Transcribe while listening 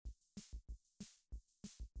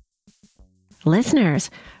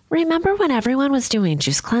Listeners, remember when everyone was doing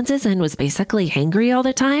juice cleanses and was basically hangry all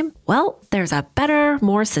the time? Well, there's a better,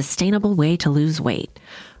 more sustainable way to lose weight.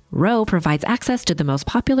 Ro provides access to the most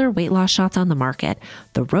popular weight loss shots on the market.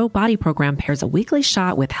 The Ro Body Program pairs a weekly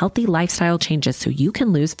shot with healthy lifestyle changes so you can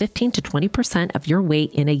lose 15 to 20% of your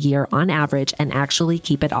weight in a year on average and actually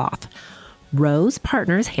keep it off. Ro's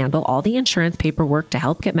partners handle all the insurance paperwork to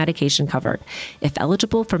help get medication covered. If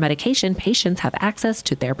eligible for medication, patients have access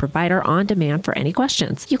to their provider on demand for any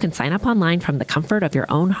questions. You can sign up online from the comfort of your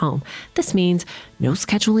own home. This means no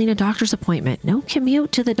scheduling a doctor's appointment, no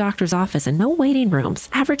commute to the doctor's office, and no waiting rooms.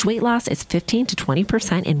 Average weight loss is 15 to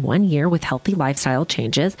 20% in 1 year with healthy lifestyle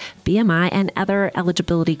changes. BMI and other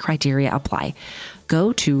eligibility criteria apply.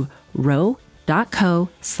 Go to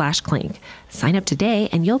ro.co/clink. Sign up today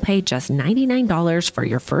and you'll pay just $99 for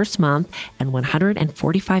your first month and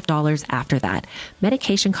 $145 after that.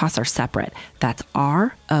 Medication costs are separate. That's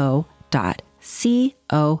ro.co/clink.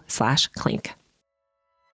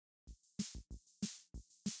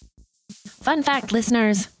 Fun fact,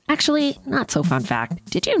 listeners. Actually, not so fun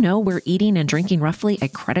fact. Did you know we're eating and drinking roughly a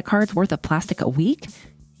credit card's worth of plastic a week?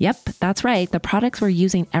 Yep, that's right. The products we're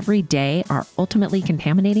using every day are ultimately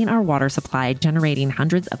contaminating our water supply, generating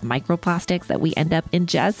hundreds of microplastics that we end up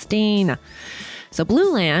ingesting. So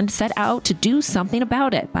Blue Land set out to do something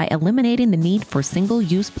about it by eliminating the need for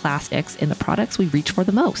single-use plastics in the products we reach for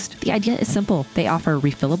the most. The idea is simple. They offer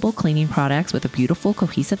refillable cleaning products with a beautiful,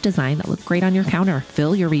 cohesive design that look great on your counter.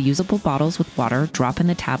 Fill your reusable bottles with water, drop in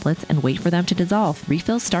the tablets, and wait for them to dissolve.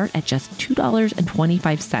 Refills start at just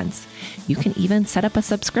 $2.25. You can even set up a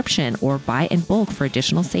subscription or buy in bulk for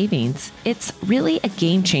additional savings. It's really a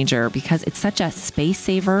game changer because it's such a space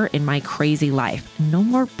saver in my crazy life. No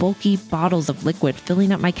more bulky bottles of liquid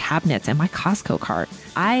filling up my cabinets and my Costco cart.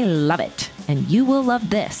 I love it. And you will love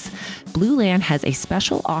this. Blue Land has a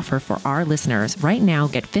special offer for our listeners. Right now,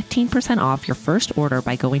 get 15% off your first order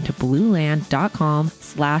by going to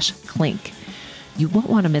blueland.com/clink. You won't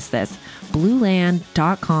want to miss this.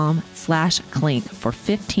 blueland.com/clink for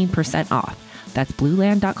 15% off. That's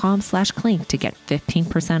blueland.com/clink to get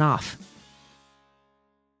 15% off.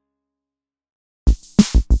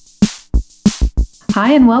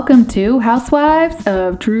 Hi, and welcome to Housewives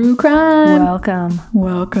of True Crime.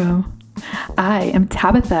 Welcome. I am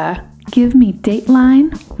Tabitha. Give me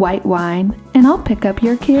Dateline, white wine, and I'll pick up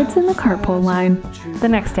your kids in the carpool line. The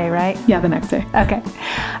next day, right? Yeah, the next day. Okay.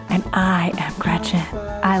 And I am Gretchen.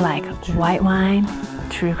 I like white wine,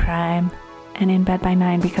 true crime, and in bed by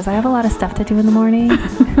 9 because I have a lot of stuff to do in the morning.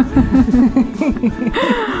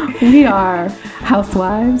 We are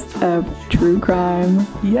Housewives of True Crime.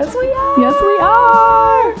 Yes, we are. Yes, we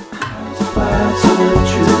are. Housewives of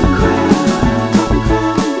True Crime.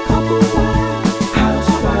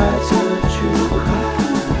 Housewives of True Crime.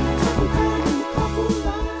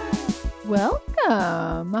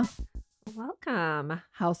 Welcome.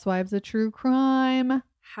 Housewives of True Crime.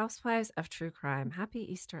 Housewives of True Crime.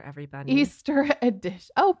 Happy Easter, everybody. Easter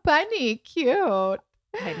edition. Oh, Bunny, cute.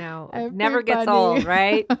 I know. Every Never gets bunny. old,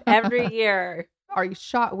 right? Every year. Are you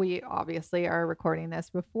shopped? We obviously are recording this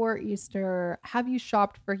before Easter. Have you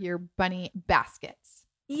shopped for your bunny baskets?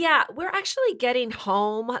 Yeah, we're actually getting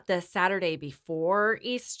home the Saturday before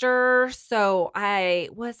Easter. So I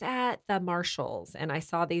was at the Marshalls and I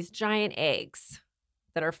saw these giant eggs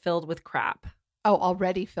that are filled with crap. Oh,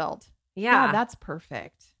 already filled. Yeah. That's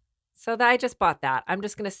perfect. So I just bought that. I'm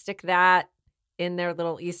just going to stick that in their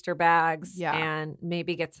little Easter bags and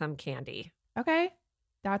maybe get some candy. Okay.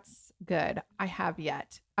 That's good. I have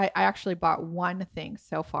yet. I actually bought one thing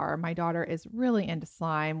so far. My daughter is really into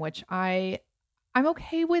slime, which I'm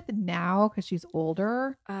okay with now because she's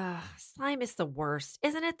older. Slime is the worst.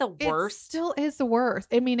 Isn't it the worst? It still is the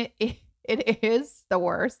worst. I mean, it is the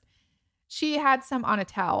worst. She had some on a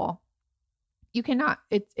towel. You cannot,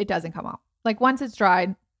 it doesn't come off. Like once it's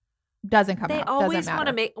dried, doesn't come out. They always want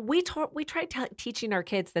to make, we tried teaching our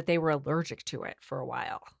kids that they were allergic to it for a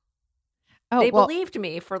while. Oh, they believed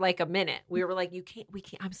me for like a minute. We were like, we can't,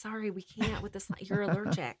 I'm sorry, we can't with this. You're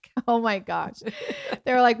allergic. Oh my gosh.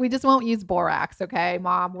 They were like, we just won't use borax. Okay,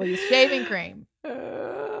 Mom, we'll use shaving cream.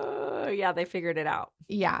 Yeah, they figured it out.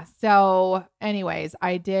 Yeah. So anyways,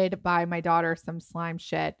 I did buy my daughter some slime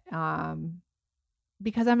shit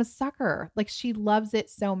because I'm a sucker. Like she loves it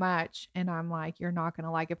so much. And I'm like, you're not going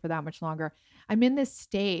to like it for that much longer. I'm in this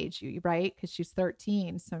stage, right? Because she's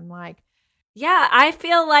 13. So I'm like, yeah, I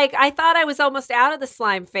feel like I thought I was almost out of the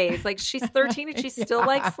slime phase. Like she's 13 and she still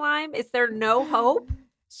likes slime. Is there no hope?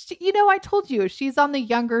 I told you she's on the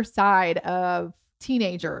younger side of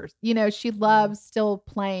teenagers. She loves still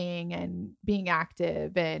playing and being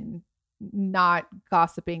active and not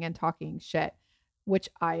gossiping and talking shit, which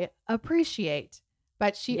I appreciate.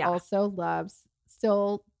 But she also loves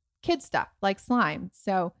still kid stuff like slime.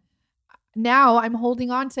 So now I'm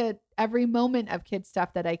holding on to every moment of kid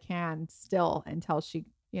stuff that I can still until she,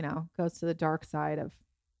 goes to the dark side of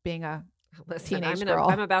being a teenage girl.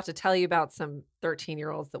 I'm about to tell you about some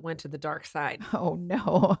 13-year-olds that went to the dark side. Oh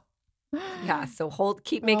no. Yeah. So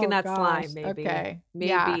keep making that slime, maybe. Okay.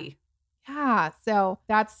 Maybe. Yeah. So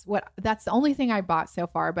that's the only thing I bought so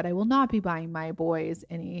far, but I will not be buying my boys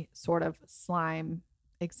any sort of slime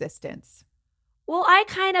existence. Well, I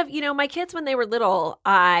kind of, my kids, when they were little,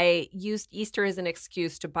 I used Easter as an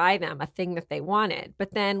excuse to buy them a thing that they wanted.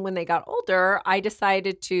 But then when they got older, I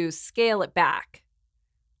decided to scale it back.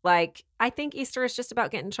 Like, I think Easter is just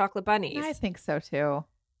about getting chocolate bunnies. I think so too.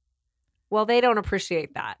 Well, they don't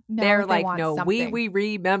appreciate that. No, They're they like, want no, something. we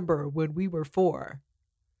remember when we were 4.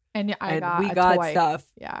 And we got toy. stuff.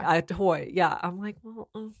 Yeah. A toy. Yeah. I'm like, well,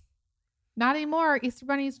 not anymore. Easter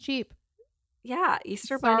Bunny is cheap. Yeah.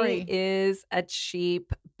 Easter Bunny is a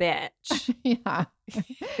cheap bitch. Yeah.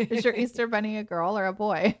 Is your Easter Bunny a girl or a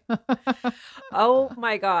boy? Oh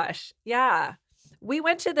my gosh. Yeah.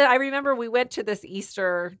 I remember we went to this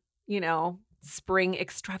Easter, spring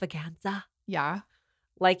extravaganza. Yeah.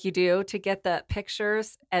 Like you do, to get the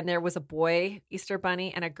pictures. And there was a boy Easter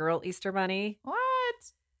Bunny and a girl Easter Bunny. What?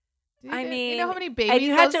 I mean, you know how many babies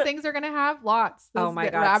those things are going to have? Lots. Oh my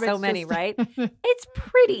God. So many, right? It's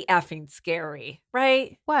pretty effing scary,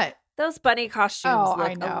 right? What? Those bunny costumes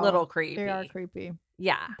look a little creepy. They are creepy.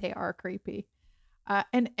 Yeah. They are creepy.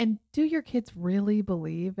 And do your kids really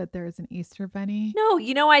believe that there's an Easter Bunny?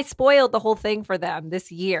 No, I spoiled the whole thing for them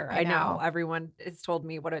this year. I know. Everyone has told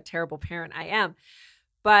me what a terrible parent I am.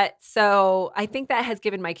 But so I think that has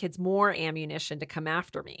given my kids more ammunition to come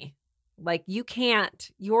after me. Like, you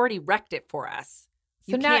already wrecked it for us.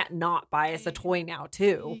 You can't not buy us a toy now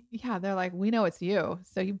too. Yeah, they're like, we know it's you,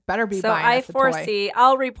 so you better be buying us a toy.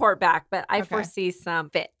 I'll report back, but I foresee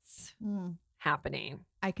some fits happening.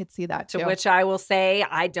 I could see that too. To which I will say,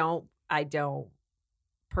 I don't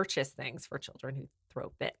purchase things for children who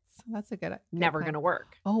throw fits. That's a good Never going to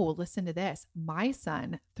work. Oh, listen to this. My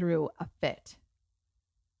son threw a fit.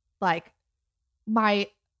 Like, my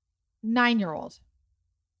 9-year-old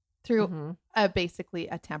threw basically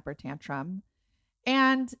a temper tantrum,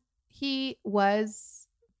 and he was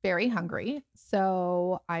very hungry.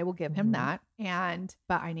 So I will give him that.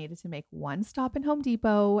 But I needed to make one stop in Home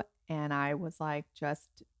Depot. And I was like,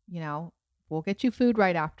 just, we'll get you food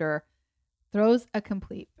right after. Throws a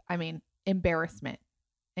complete, embarrassment.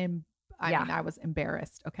 And I was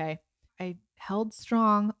embarrassed. Okay. I held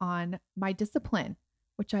strong on my discipline,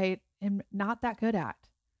 which I am not that good at.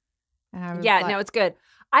 And I was no, it's good.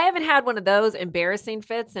 I haven't had one of those embarrassing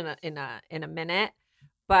fits in a minute,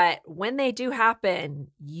 but when they do happen,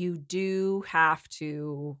 you do have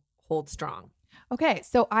to hold strong. Okay,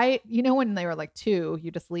 so when they were like 2,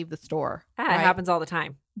 you just leave the store. It happens all the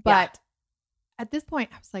time. But at this point,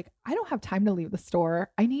 I was like, I don't have time to leave the store.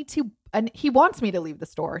 I need to, and he wants me to leave the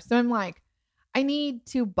store. So I'm like, I need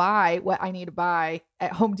to buy what I need to buy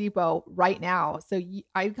at Home Depot right now. So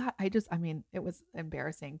it was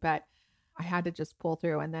embarrassing, but I had to just pull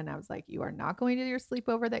through. And then I was like, you are not going to your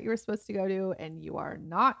sleepover that you were supposed to go to, and you are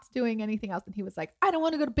not doing anything else. And he was like, I don't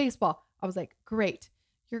want to go to baseball. I was like, great.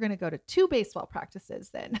 You're going to go to 2 baseball practices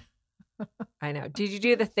then. I know. Did you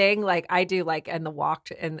do the thing like I do, like in the walk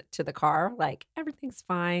to the car? Like, everything's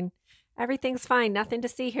fine. Everything's fine. Nothing to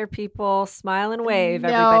see here, people. Smile and wave,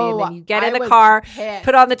 everybody. And then you get in the car,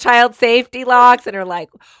 put on the child safety locks, and are like,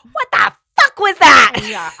 what the fuck was that?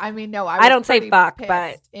 Yeah. No, I don't say fuck,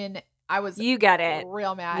 but you get it.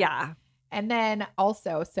 Real mad. Yeah. And then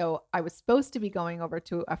also, so I was supposed to be going over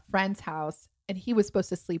to a friend's house, and he was supposed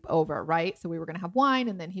to sleep over, right? So we were going to have wine,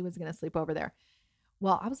 and then he was going to sleep over there.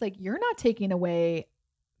 Well, I was like, you're not taking away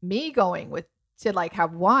me going to like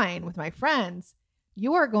have wine with my friends.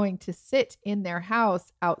 You are going to sit in their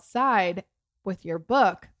house outside with your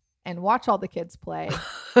book and watch all the kids play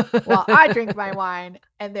while I drink my wine,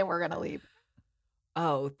 and then we're going to leave.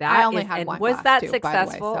 Oh, I only had one. Was glass that too,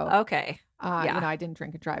 successful? by the way, so, okay. I didn't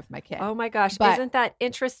drink and drive with my kid. Oh my gosh. But isn't that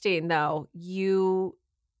interesting though? You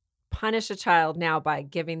punish a child now by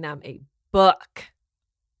giving them a book.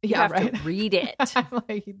 You have to read it. I'm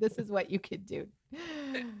like, this is what you could do.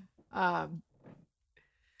 But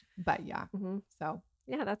yeah. So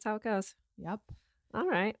yeah, that's how it goes. Yep. All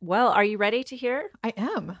right. Well, are you ready to hear? I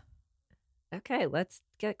am. Okay, let's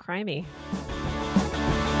get crimey.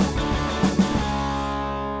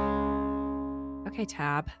 Okay,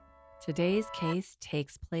 Tab. Today's case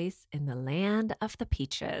takes place in the land of the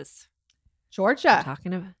peaches. Georgia.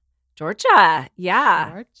 Talking about Georgia. Yeah.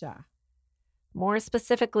 Georgia. More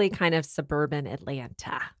specifically, kind of suburban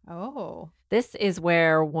Atlanta. Oh. This is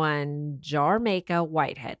where one Jarmecca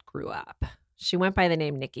Whitehead grew up. She went by the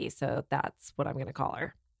name Nikki, so that's what I'm going to call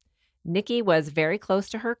her. Nikki was very close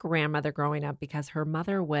to her grandmother growing up because her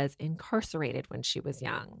mother was incarcerated when she was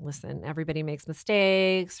young. Listen, everybody makes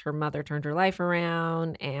mistakes. Her mother turned her life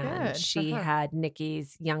around, and Good for she her. had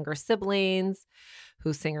Nikki's younger siblings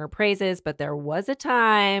who sing her praises. But there was a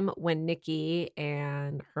time when Nikki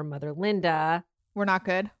and her mother, Linda, We're not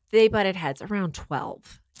good. they butted heads around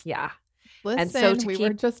 12. Yeah. Listen, And so to we were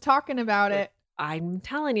keep- just talking about it. I'm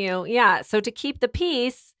telling you. Yeah. So to keep the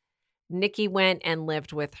peace, Nikki went and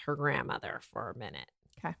lived with her grandmother for a minute.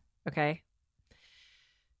 Okay. Okay.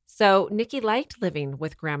 So Nikki liked living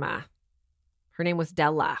with grandma. Her name was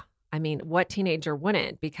Della. I mean, what teenager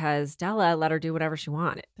wouldn't? Because Della let her do whatever she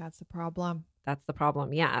wanted. That's the problem. That's the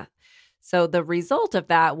problem. Yeah. So the result of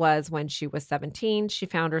that was when she was 17, she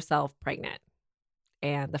found herself pregnant.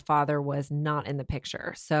 And the father was not in the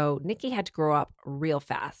picture. So Nikki had to grow up real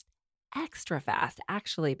fast. Extra fast,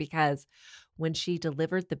 actually, because when she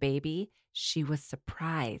delivered the baby, she was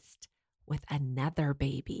surprised with another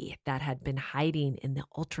baby that had been hiding in the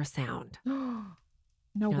ultrasound. No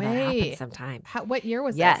You know, that way. happens sometimes. What year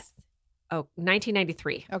was Yes. this? Oh,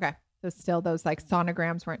 1993. Okay. So still those like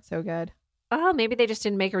sonograms weren't so good. Oh, maybe they just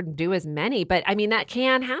didn't make her do as many. But I mean, that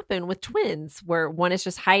can happen with twins where one is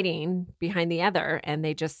just hiding behind the other and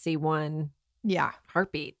they just see one Yeah.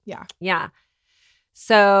 heartbeat. Yeah. Yeah.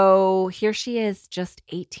 So here she is, just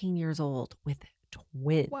 18 years old with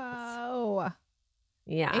twins. Whoa.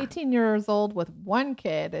 Yeah. 18 years old with one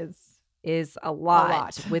kid Is a lot.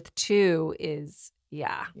 lot. With two is,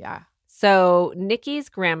 yeah. yeah. So Nikki's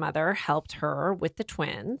grandmother helped her with the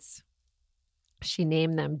twins. She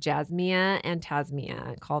named them Jasmia and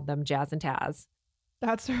Tasmia, called them Jazz and Taz.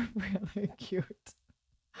 That's really cute.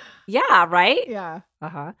 Yeah, right? Yeah.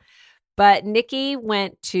 Uh-huh. But Nikki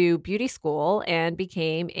went to beauty school and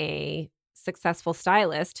became a successful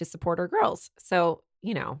stylist to support her girls. So,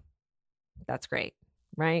 you know, that's great,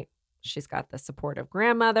 right? She's got the supportive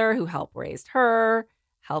grandmother who helped raise her,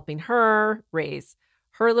 helping her raise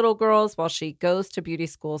her little girls while she goes to beauty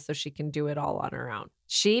school so she can do it all on her own.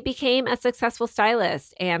 She became a successful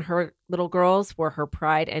stylist, and her little girls were her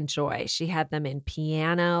pride and joy. She had them in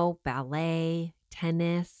piano, ballet,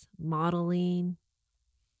 tennis, modeling.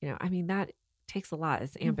 You know, I mean, that takes a lot.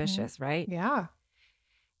 It's ambitious, right? Yeah.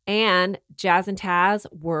 And Jazz and Taz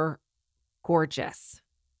were gorgeous,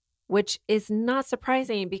 which is not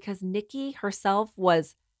surprising because Nikki herself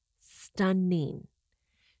was stunning.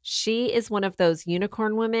 She is one of those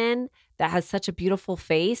unicorn women that has such a beautiful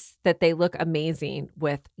face that they look amazing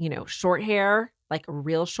with, you know, short hair, like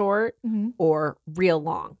real short, Mm-hmm. or real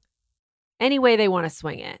long. Any way they want to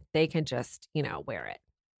swing it, they can just, you know, wear it,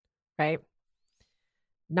 right?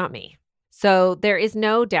 Not me. So there is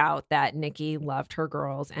no doubt that Nikki loved her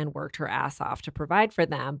girls and worked her ass off to provide for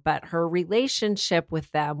them, but her relationship with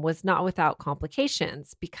them was not without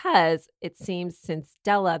complications because it seems since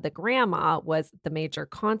Della, the grandma, was the major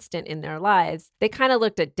constant in their lives, they kind of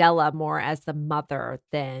looked at Della more as the mother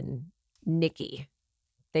than Nikki.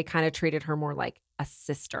 They kind of treated her more like a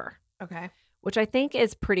sister, Okay. which I think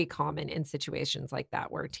is pretty common in situations like that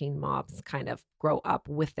where teen moms kind of grow up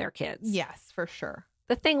with their kids. Yes, for sure.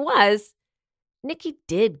 The thing was, Nikki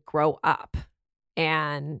did grow up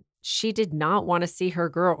and she did not want to see her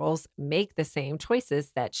girls make the same choices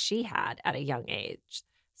that she had at a young age.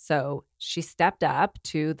 So she stepped up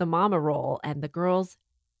to the mama role and the girls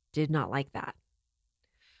did not like that,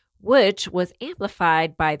 which was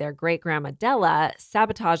amplified by their great grandma Della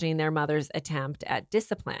sabotaging their mother's attempt at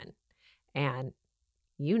discipline. And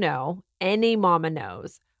you know, any mama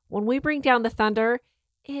knows, when we bring down the thunder,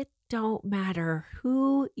 it don't matter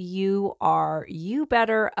who you are. You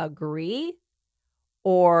better agree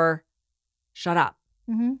or shut up,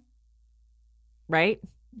 Mm-hmm. right?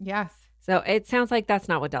 Yes. So it sounds like that's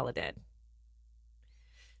not what Della did.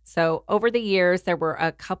 So over the years, there were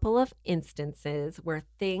a couple of instances where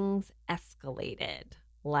things escalated.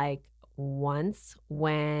 Like once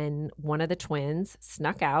when one of the twins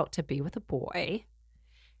snuck out to be with a boy,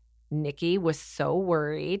 Nikki was so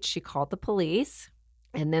worried, she called the police.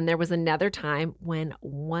 And then there was another time when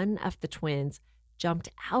one of the twins jumped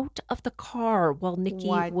out of the car while Nikki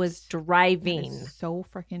What? was That driving. is so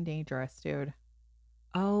freaking dangerous, dude.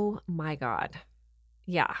 Oh my God.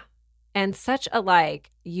 Yeah. And such a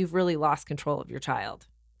like, you've really lost control of your child.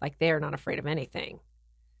 Like they are not afraid of anything.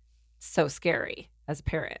 So scary as a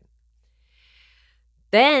parent.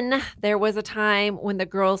 Then there was a time when the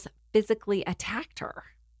girls physically attacked her.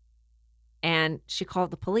 and she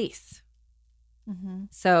called the police. Mm-hmm.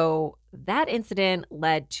 So that incident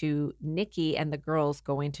led to Nikki and the girls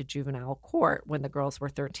going to juvenile court when the girls were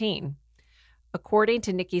 13. According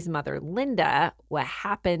to Nikki's mother, Linda, what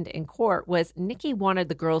happened in court was Nikki wanted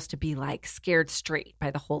the girls to be like scared straight by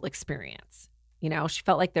the whole experience. You know, she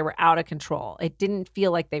felt like they were out of control. It didn't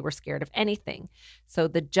feel like they were scared of anything. So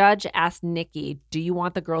the judge asked Nikki, do you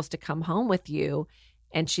want the girls to come home with you?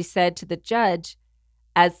 And she said to the judge,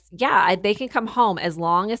 they can come home as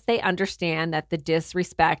long as they understand that the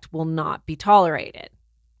disrespect will not be tolerated.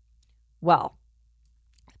 Well,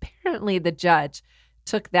 apparently the judge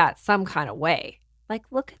took that some kind of way. Like,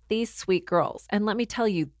 look at these sweet girls. And let me tell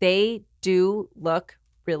you, they do look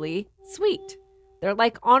really sweet. They're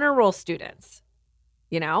like honor roll students,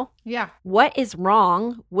 you know? Yeah. What is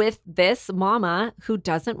wrong with this mama who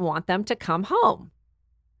doesn't want them to come home?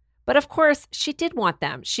 But of course, she did want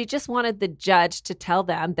them. She just wanted the judge to tell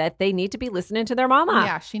them that they need to be listening to their mama.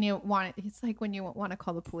 Yeah, it's like when you want to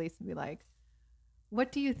call the police and be like,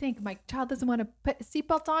 what do you think? My child doesn't want to put a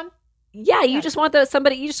seatbelt on? Yeah, you just want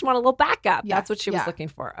you just want a little backup. Yes, That's what she was looking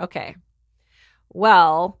for. Okay.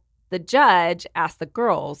 Well, the judge asked the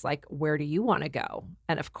girls, like, where do you want to go?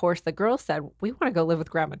 And of course, the girls said, we want to go live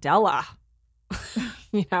with Grandma Della.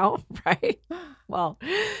 You know, right? Well,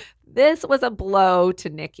 this was a blow to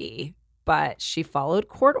Nikki, but she followed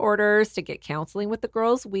court orders to get counseling with the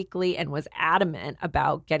girls weekly and was adamant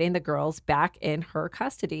about getting the girls back in her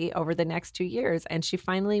custody over the next 2 years. And she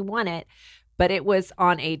finally won it, but it was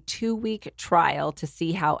on a 2-week trial to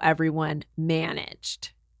see how everyone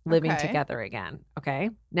managed living together again. Okay.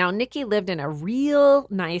 Now, Nikki lived in a real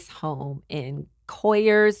nice home in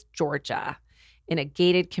Coyers, Georgia, in a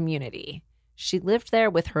gated community. She lived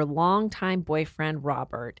there with her longtime boyfriend,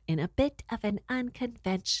 Robert, in a bit of an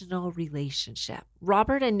unconventional relationship.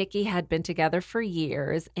 Robert and Nikki had been together for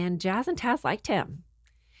years, and Jazz and Taz liked him.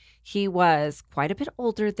 He was quite a bit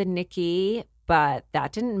older than Nikki, but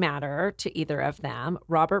that didn't matter to either of them.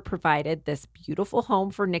 Robert provided this beautiful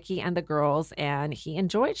home for Nikki and the girls, and he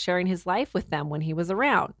enjoyed sharing his life with them when he was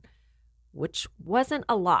around, which wasn't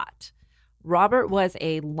a lot. Robert was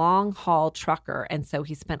a long-haul trucker, and so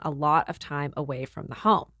he spent a lot of time away from the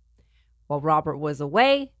home. While Robert was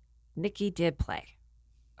away, Nikki did play.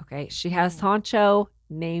 Okay, she has Sancho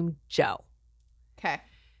named Joe. Okay.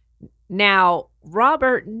 Now,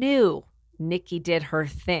 Robert knew Nikki did her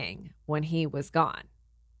thing when he was gone.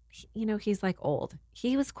 You know, he's like old.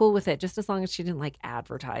 He was cool with it just as long as she didn't like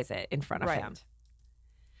advertise it in front of him.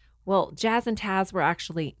 Well, Jazz and Taz were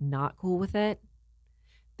actually not cool with it.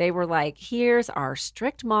 They were like, here's our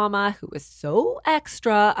strict mama who is so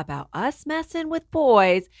extra about us messing with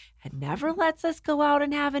boys and never lets us go out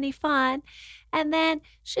and have any fun. And then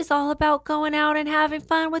she's all about going out and having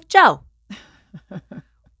fun with Joe.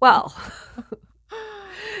 Well,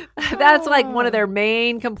 that's like one of their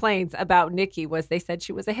main complaints about Nikki was they said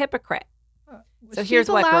she was a hypocrite. So here's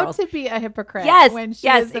what girls. She's allowed to be a hypocrite. Yes, when she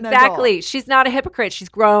is an exactly. adult. She's not a hypocrite. She's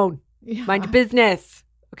grown. Yeah. Mind your business.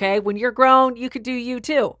 Okay. When you're grown, you could do you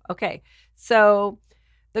too. Okay. So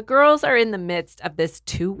the girls are in the midst of this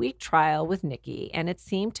 2-week trial with Nikki, and it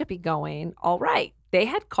seemed to be going all right. They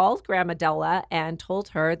had called Grandma Della and told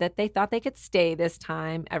her that they thought they could stay this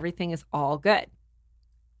time. Everything is all good.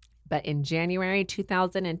 But in January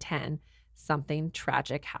 2010, something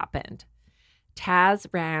tragic happened. Taz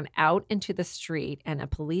ran out into the street and a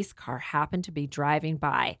police car happened to be driving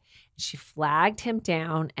by. She flagged him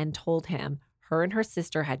down and told him her and her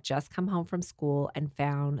sister had just come home from school and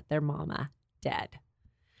found their mama dead.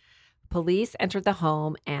 Police entered the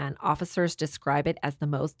home and officers describe it as the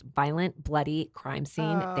most violent, bloody crime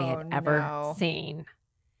scene they had ever seen.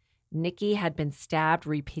 Nikki had been stabbed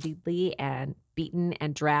repeatedly and beaten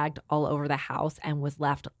and dragged all over the house and was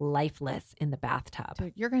left lifeless in the bathtub.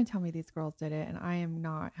 Dude, you're going to tell me these girls did it, and I am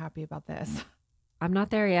not happy about this. I'm not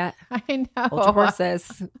there yet. I know. Hold your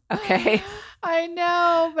horses. Okay. I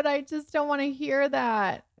know, but I just don't want to hear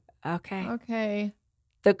that. Okay. Okay.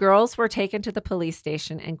 The girls were taken to the police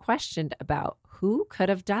station and questioned about who could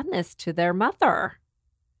have done this to their mother.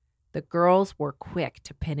 The girls were quick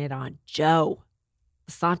to pin it on Joe,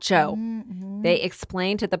 Sancho. Mm-hmm. They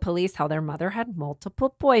explained to the police how their mother had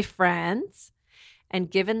multiple boyfriends.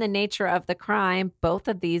 And given the nature of the crime, both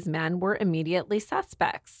of these men were immediately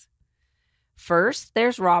suspects. First,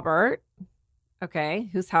 there's Robert, okay,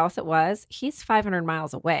 whose house it was. He's 500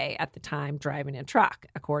 miles away at the time driving a truck,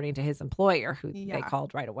 according to his employer, who they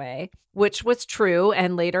called right away, which was true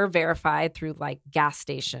and later verified through like gas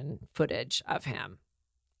station footage of him.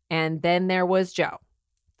 And then there was Joe.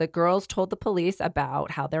 The girls told the police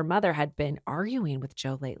about how their mother had been arguing with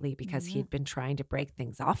Joe lately because he'd been trying to break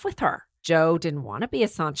things off with her. Joe didn't want to be a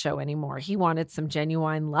Sancho anymore. He wanted some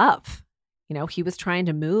genuine love. You know, he was trying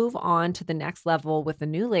to move on to the next level with the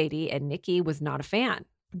new lady, and Nikki was not a fan.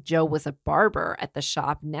 Joe was a barber at the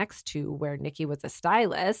shop next to where Nikki was a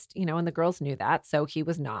stylist, you know, and the girls knew that, so he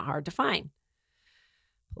was not hard to find.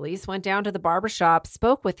 Police went down to the barbershop,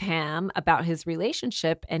 spoke with him about his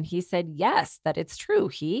relationship, and he said, yes, that it's true.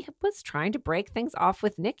 He was trying to break things off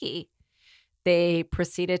with Nikki. They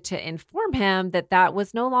proceeded to inform him that that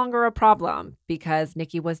was no longer a problem because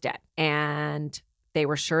Nikki was dead. And they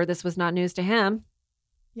were sure this was not news to him.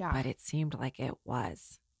 Yeah. But it seemed like it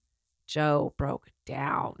was. Joe broke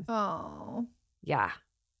down. Oh. Yeah.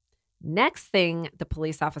 Next thing the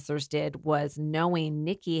police officers did was, knowing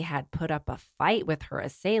Nikki had put up a fight with her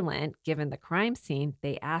assailant, given the crime scene,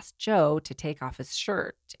 they asked Joe to take off his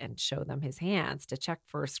shirt and show them his hands to check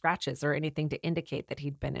for scratches or anything to indicate that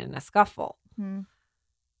he'd been in a scuffle.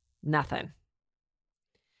 Nothing.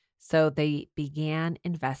 So they began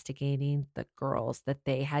investigating the girls that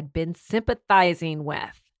they had been sympathizing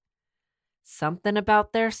with. Something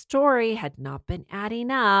about their story had not been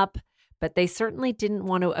adding up, but they certainly didn't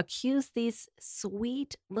want to accuse these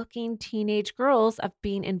sweet-looking teenage girls of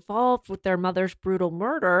being involved with their mother's brutal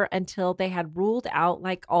murder until they had ruled out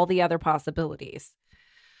like all the other possibilities.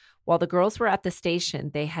 While the girls were at the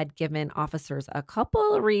station, they had given officers a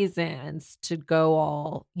couple of reasons to go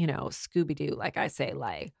all, you know, Scooby-Doo, like I say,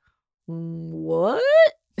 like, what?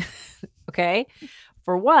 Okay.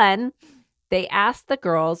 For one, they asked the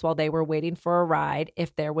girls while they were waiting for a ride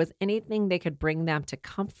if there was anything they could bring them to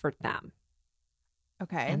comfort them.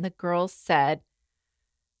 Okay. And the girls said,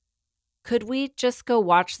 could we just go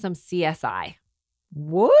watch some CSI?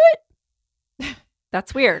 What?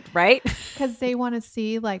 That's weird, right? Because they want to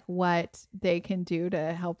see like what they can do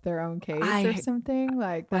to help their own case or something.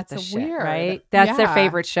 Like that's weird, right? That's their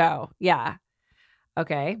favorite show. Yeah.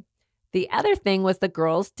 Okay. The other thing was the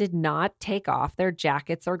girls did not take off their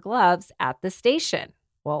jackets or gloves at the station.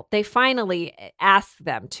 Well, they finally asked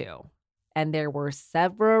them to, and there were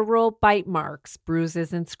several bite marks,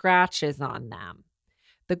 bruises, and scratches on them.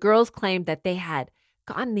 The girls claimed that they had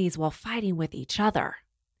gotten these while fighting with each other.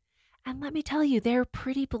 And let me tell you, they're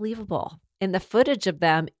pretty believable. In the footage of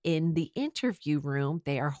them in the interview room,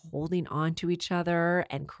 they are holding on to each other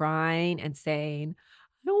and crying and saying,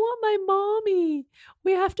 I want my mommy.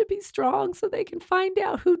 We have to be strong so they can find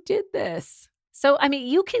out who did this. So, I mean,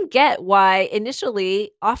 you can get why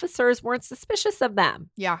initially officers weren't suspicious of them.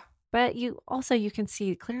 Yeah. But you can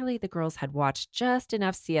see clearly the girls had watched just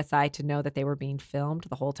enough CSI to know that they were being filmed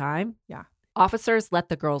the whole time. Yeah. Officers let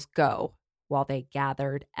the girls go while they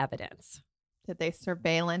gathered evidence. Did they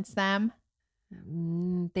surveillance them?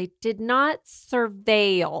 They did not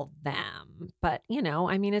surveil them, but, you know,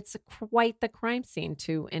 I mean, it's quite the crime scene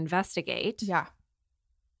to investigate. Yeah.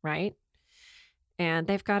 Right? And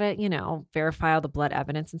they've got to, you know, verify all the blood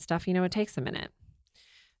evidence and stuff. You know, it takes a minute.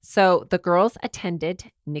 So the girls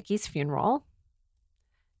attended Nikki's funeral.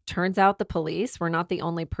 Turns out the police were not the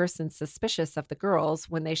only person suspicious of the girls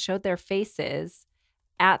when they showed their faces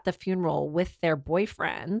at the funeral with their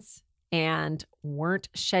boyfriends and weren't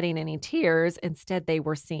shedding any tears. Instead, they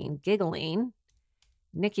were seen giggling.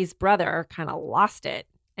 Nikki's brother kind of lost it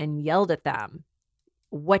and yelled at them,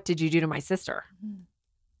 "What did you do to my sister?"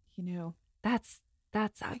 You know, that's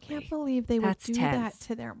ugly. I can't believe they would do that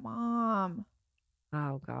to their mom.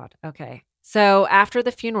 Oh, God. Okay. So after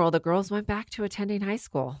the funeral, the girls went back to attending high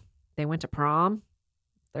school. They went to prom.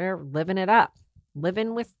 They're living it up,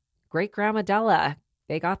 living with great grandma Della.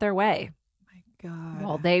 They got their way. God.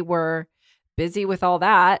 While they were busy with all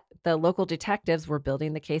that, the local detectives were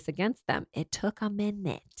building the case against them. It took a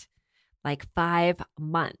minute, like 5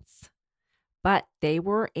 months. But they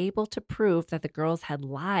were able to prove that the girls had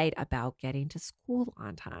lied about getting to school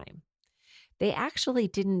on time. They actually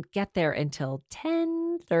didn't get there until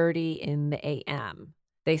 10:30 in the a.m.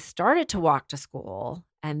 They started to walk to school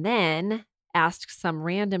and then asked some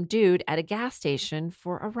random dude at a gas station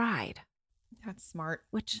for a ride. That's smart.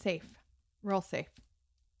 Which safe. Real safe.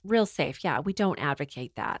 Real safe. Yeah, we don't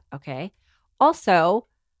advocate that. Okay. Also,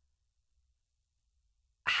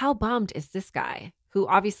 how bummed is this guy who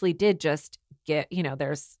obviously did just get, you know,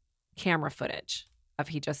 there's camera footage of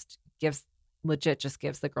he just gives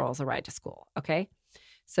the girls a ride to school. Okay.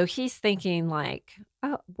 So he's thinking like,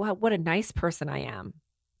 oh, wow, what a nice person I am.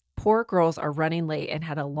 Poor girls are running late and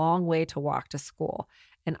had a long way to walk to school.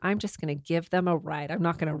 And I'm just going to give them a ride. I'm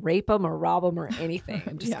not going to rape them or rob them or anything.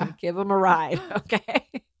 I'm just going to give them a ride. Okay.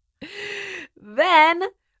 Then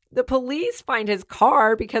the police find his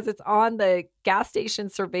car because it's on the gas station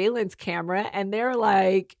surveillance camera. And they're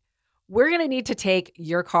like, we're going to need to take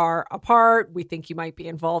your car apart. We think you might be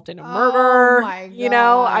involved in a murder. Oh my You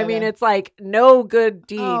know, I mean, God. it's like no good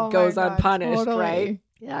deed Oh my goes God, unpunished, totally. right?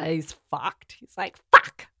 Yeah, he's fucked. He's like,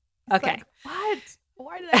 fuck. It's Okay. like, what?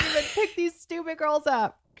 Why did I even pick these stupid girls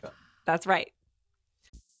up? That's right.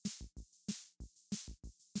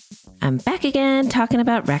 I'm back again talking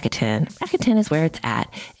about Rakuten. Rakuten is where it's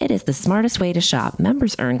at. It is the smartest way to shop.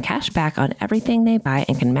 Members earn cash back on everything they buy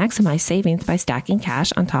and can maximize savings by stacking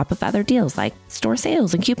cash on top of other deals like store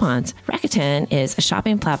sales and coupons. Rakuten is a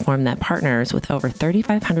shopping platform that partners with over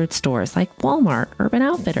 3,500 stores like Walmart, Urban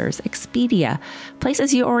Outfitters, Expedia,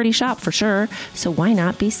 places you already shop for sure, so why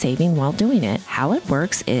not be saving while doing it? How it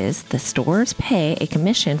works is the stores pay a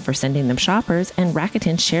commission for sending them shoppers, and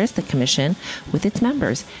Rakuten shares the commission with its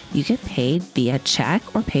members. You get paid via check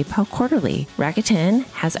or PayPal quarterly. Rakuten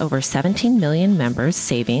has over 17 million members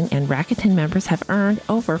saving, and Rakuten members have earned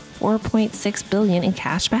over $4.6 billion in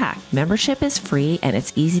cash back. Membership is free and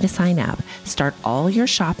it's easy to sign up. Start all your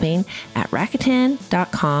shopping at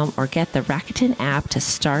Rakuten.com or get the Rakuten app to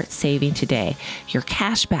start saving today. Your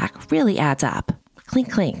cash back really adds up. Clink,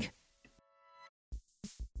 clink.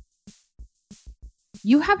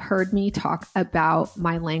 You have heard me talk about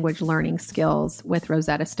my language learning skills with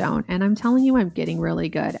Rosetta Stone, and I'm telling you, I'm getting really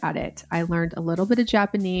good at it. I learned a little bit of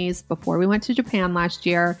Japanese before we went to Japan last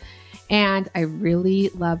year, and I really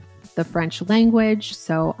love the French language,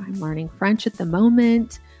 so I'm learning French at the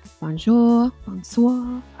moment. Bonjour,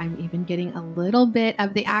 bonsoir. I'm even getting a little bit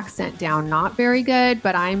of the accent down. Not very good,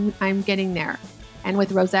 but I'm getting there. And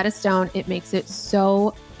with Rosetta Stone, it makes it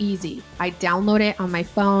so easy. I download it on my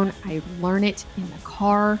phone. I learn it in the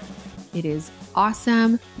car. It is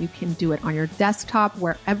awesome. You can do it on your desktop,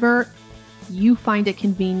 wherever you find it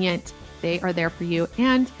convenient. They are there for you.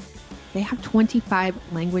 And they have 25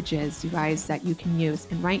 languages, you guys, that you can use.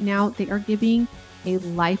 And right now they are giving a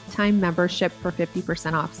lifetime membership for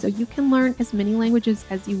 50% off. So you can learn as many languages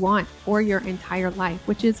as you want for your entire life,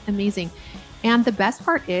 which is amazing. And the best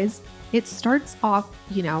part is, it starts off,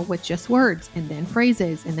 with just words and then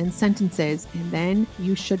phrases and then sentences. And then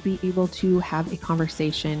you should be able to have a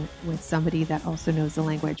conversation with somebody that also knows the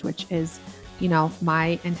language, which is,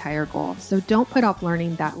 my entire goal. So don't put off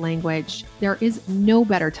learning that language. There is no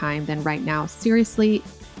better time than right now. Seriously,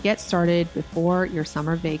 get started before your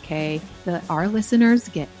summer vacay. Our listeners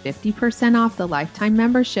get 50% off the lifetime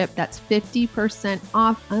membership. That's 50%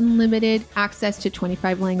 off unlimited access to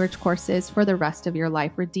 25 language courses for the rest of your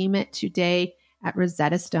life. Redeem it today at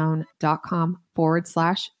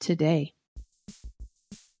rosettastone.com/today.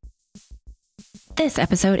 This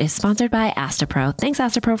episode is sponsored by Astapro. Thanks,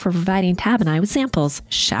 Astapro, for providing Tab and I with samples.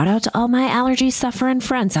 Shout out to all my allergy suffering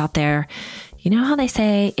friends out there. You know how they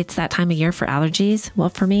say it's that time of year for allergies? Well,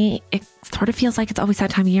 for me, it sort of feels like it's always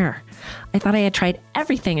that time of year. I thought I had tried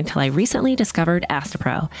everything until I recently discovered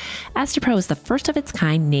Astapro. Astapro is the first of its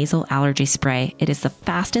kind nasal allergy spray. It is the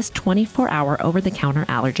fastest 24-hour over-the-counter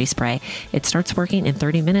allergy spray. It starts working in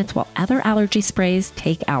 30 minutes while other allergy sprays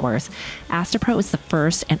take hours. Astapro is the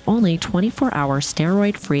first and only 24-hour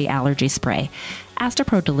steroid-free allergy spray.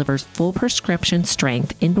 Astapro delivers full prescription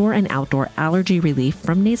strength indoor and outdoor allergy relief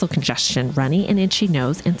from nasal congestion, runny and itchy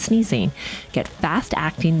nose, and sneezing. Get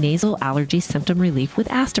fast-acting nasal allergy symptom relief with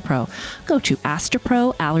Astapro. Go to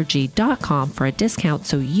astaproallergy.com for a discount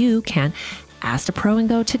so you can Astapro and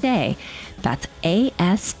go today. That's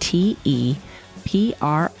ASTEPRO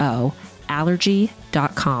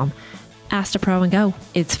allergy.com. Astapro and go.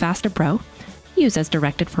 It's faster, bro. Use as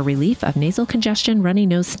directed for relief of nasal congestion, runny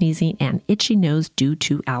nose, sneezing, and itchy nose due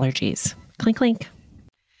to allergies. Clink, clink.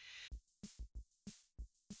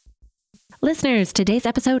 Listeners, today's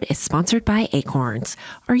episode is sponsored by Acorns.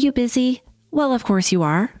 Are you busy? Well, of course you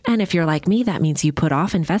are. And if you're like me, that means you put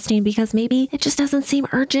off investing because maybe it just doesn't seem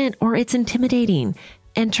urgent or it's intimidating.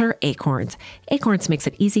 Enter Acorns. Acorns makes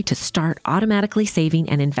it easy to start automatically saving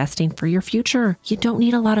and investing for your future. You don't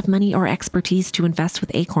need a lot of money or expertise to invest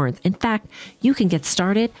with Acorns. In fact, you can get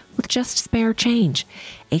started with just spare change.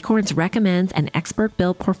 Acorns recommends an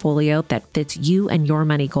expert-built portfolio that fits you and your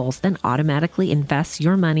money goals, then automatically invests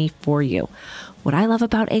your money for you. What I love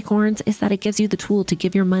about Acorns is that it gives you the tool to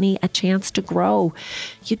give your money a chance to grow.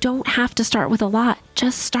 You don't have to start with a lot.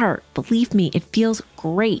 Just start. Believe me, it feels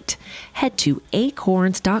great. Head to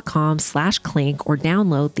acorns.com/clink or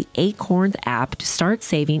download the Acorns app to start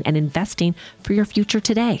saving and investing for your future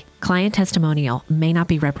today. Client testimonial may not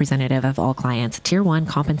be representative of all clients. Tier 1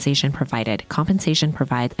 compensation provided. Compensation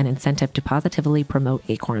provided provides an incentive to positively promote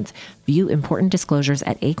Acorns. View important disclosures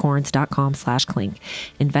at acorns.com/clink.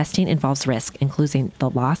 Investing involves risk, including the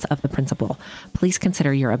loss of the principal. Please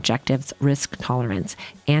consider your objectives, risk tolerance,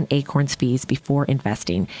 and Acorns fees before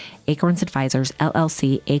investing. Acorns Advisors,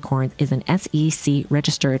 LLC. Acorns is an SEC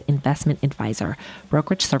registered investment advisor.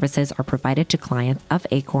 Brokerage services are provided to clients of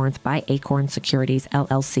Acorns by Acorns Securities,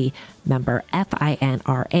 LLC, member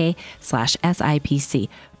FINRA/SIPC.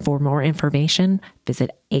 For more information,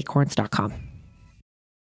 visit acorns.com.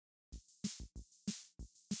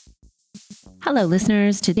 Hello,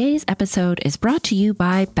 listeners. Today's episode is brought to you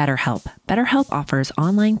by BetterHelp. BetterHelp offers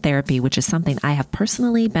online therapy, which is something I have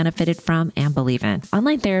personally benefited from and believe in.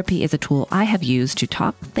 Online therapy is a tool I have used to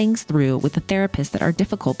talk things through with a therapist that are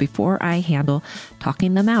difficult before I handle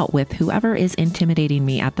talking them out with whoever is intimidating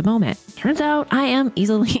me at the moment. Turns out I am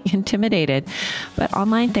easily intimidated, but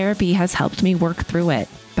online therapy has helped me work through it.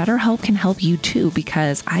 BetterHelp can help you too,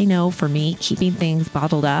 because I know for me, keeping things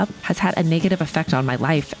bottled up has had a negative effect on my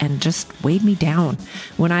life and just weighed me down.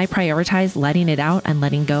 When I prioritize letting it out and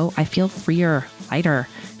letting go, I feel freer, lighter,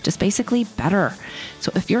 just basically better. So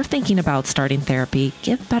if you're thinking about starting therapy,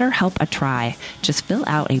 give BetterHelp a try. Just fill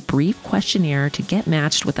out a brief questionnaire to get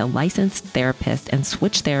matched with a licensed therapist and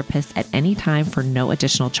switch therapists at any time for no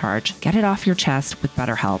additional charge. Get it off your chest with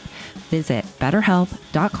BetterHelp. Visit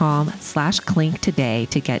betterhelp.com/clink today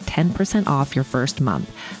to get 10% off your first month.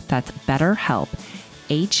 That's BetterHelp,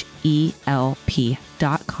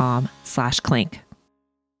 HELP.com/clink.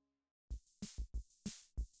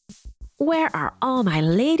 Where are all my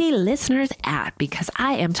lady listeners at? Because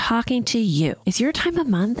I am talking to you. Is your time of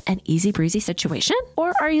month an easy breezy situation?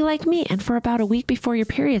 Or are you like me and for about a week before your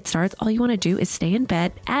period starts, all you want to do is stay in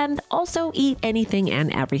bed and also eat anything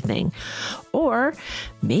and everything? Or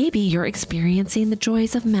maybe you're experiencing the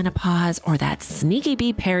joys of menopause or that sneaky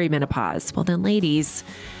bee perimenopause. Well then, ladies,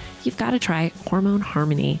 you've got to try Hormone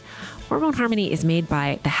Harmony. Hormone Harmony is made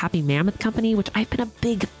by the Happy Mammoth Company, which I've been a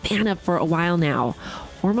big fan of for a while now.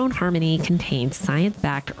 Hormone Harmony contains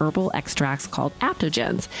science-backed herbal extracts called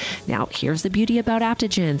adaptogens. Now, here's the beauty about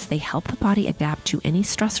adaptogens. They help the body adapt to any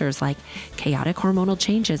stressors like chaotic hormonal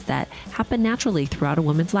changes that happen naturally throughout a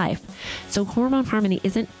woman's life. So Hormone Harmony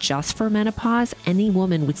isn't just for menopause. Any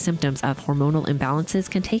woman with symptoms of hormonal imbalances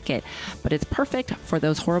can take it, but it's perfect for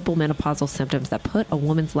those horrible menopausal symptoms that put a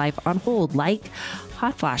woman's life on hold, like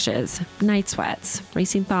hot flashes, night sweats,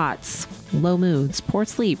 racing thoughts, low moods, poor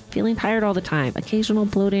sleep, feeling tired all the time, occasional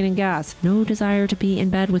bloating and gas, no desire to be in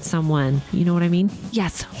bed with someone. You know what I mean?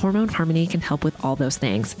 Yes, Hormone Harmony can help with all those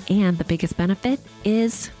things. And the biggest benefit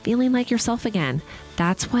is feeling like yourself again.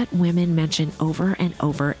 That's what women mention over and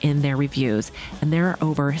over in their reviews. And there are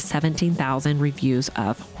over 17,000 reviews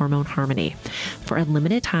of Hormone Harmony. For a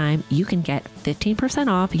limited time, you can get 15%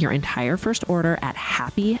 off your entire first order at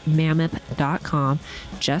happymammoth.com.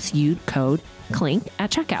 Just use code CLINK at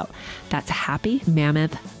checkout. That's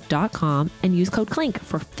happymammoth.com and use code CLINK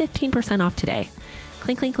for 15% off today.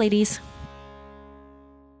 Clink, clink, ladies.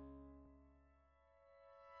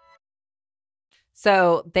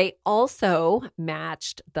 So they also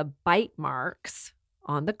matched the bite marks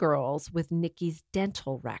on the girls with Nikki's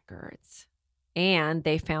dental records. And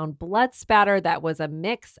they found blood spatter that was a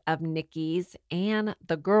mix of Nikki's and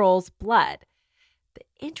the girls' blood. The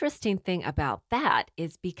interesting thing about that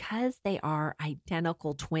is because they are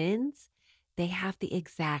identical twins, they have the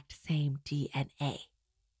exact same DNA.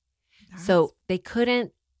 So they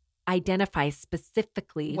couldn't identify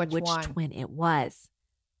specifically which twin it was.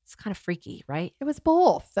 It's kind of freaky, right? It was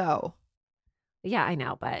both, though. Yeah, I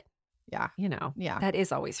know, but yeah, that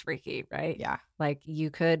is always freaky, right? Yeah. Like you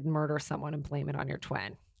could murder someone and blame it on your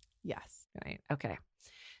twin. Yes. Right. Okay.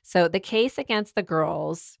 So the case against the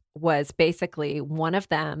girls was basically one of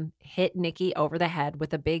them hit Nikki over the head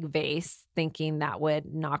with a big vase, thinking that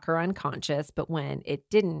would knock her unconscious. But when it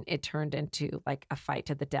didn't, it turned into like a fight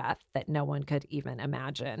to the death that no one could even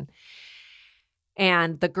imagine.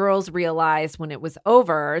 And the girls realized when it was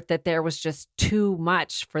over that there was just too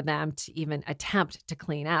much for them to even attempt to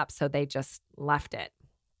clean up. So they just left it.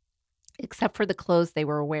 Except for the clothes they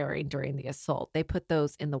were wearing during the assault. They put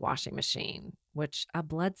those in the washing machine, which a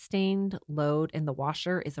blood-stained load in the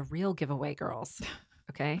washer is a real giveaway, girls.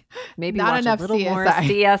 Okay? Maybe Not watch enough a little CSI. more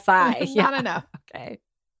CSI. Not enough. Okay.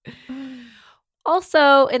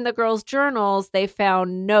 Also, in the girls' journals, they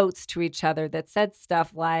found notes to each other that said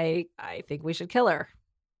stuff like, I think we should kill her.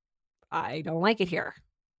 I don't like it here.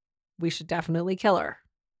 We should definitely kill her.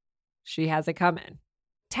 She has it coming.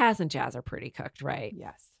 Taz and Jazz are pretty cooked, right?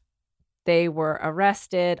 Yes. They were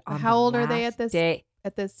arrested on How the old are they last at this day.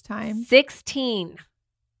 at this time? 16.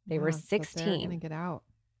 They were Yeah, so 16. they're gonna get out.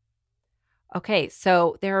 Okay,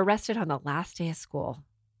 so they're arrested on the last day of school,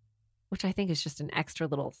 which I think is just an extra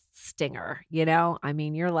little stinger, you know? I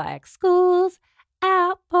mean, you're like, school's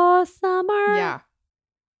out for summer. Yeah.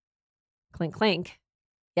 Clink, clink.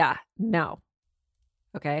 Yeah, no.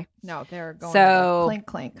 Okay. No, they're going So- clink,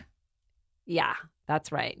 clink. Yeah,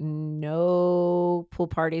 that's right. No pool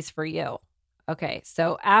parties for you. Okay,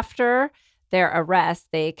 so after their arrest,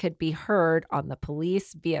 they could be heard on the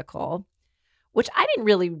police vehicle, which I didn't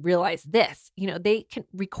really realize this. You know, they can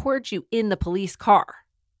record you in the police car.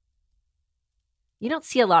 You don't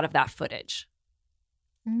see a lot of that footage,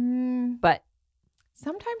 but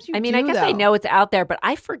Sometimes you I mean, do, I guess I though. know it's out there, but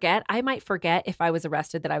I might forget if I was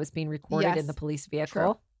arrested that I was being recorded in Yes, the police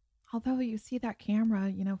vehicle. true. Although you see that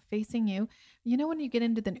camera, facing you. You know when you get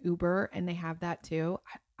into the Uber and they have that too?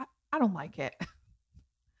 I don't like it.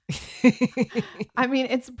 I mean,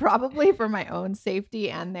 it's probably for my own safety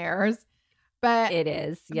and theirs. But It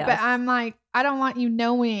is, yes. But I'm like, I don't want you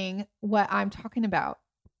knowing what I'm talking about.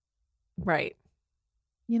 right.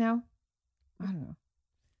 I don't know.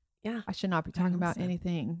 Yeah, I should not be talking about so.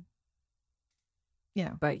 anything.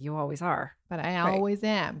 But you always are. But I Right. always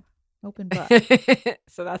am. Open book.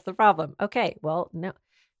 So that's the problem. Okay. Well, no,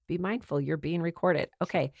 be mindful. You're being recorded.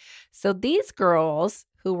 Okay. So these girls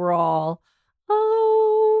who were all,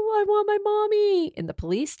 oh, I want my mommy in the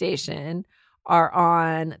police station are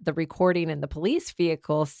on the recording in the police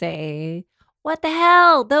vehicle saying, what the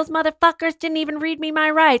hell? Those motherfuckers didn't even read me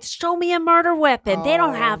my rights. Show me a murder weapon. They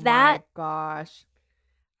don't have that. Oh, my gosh.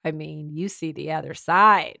 I mean, you see the other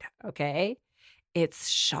side. Okay. It's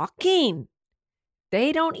shocking.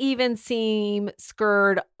 They don't even seem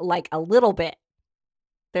scared like a little bit.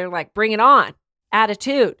 They're like, bring it on.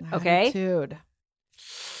 Attitude. Okay. Attitude.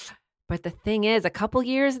 But the thing is, a couple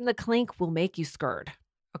years in the clink will make you scared.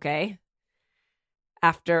 Okay.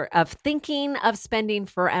 After thinking of spending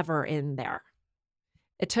forever in there.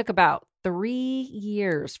 It took about 3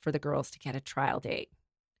 years for the girls to get a trial date.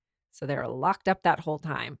 So they're locked up that whole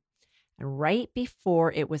time. And right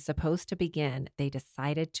before it was supposed to begin, they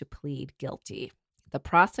decided to plead guilty. The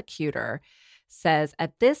prosecutor says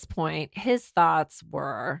at this point, his thoughts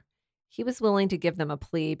were he was willing to give them a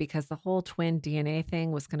plea because the whole twin DNA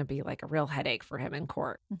thing was going to be like a real headache for him in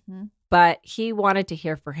court. Mm-hmm. But he wanted to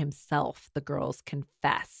hear for himself the girls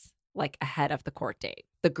confess like ahead of the court date.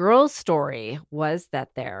 The girls' story was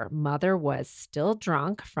that their mother was still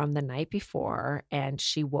drunk from the night before, and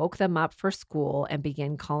she woke them up for school and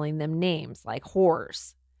began calling them names like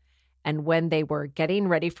whores. And when they were getting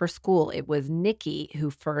ready for school, it was Nikki who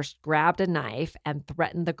first grabbed a knife and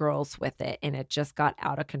threatened the girls with it, and it just got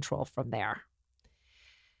out of control from there.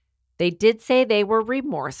 They did say they were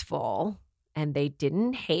remorseful and they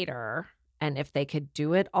didn't hate her. And if they could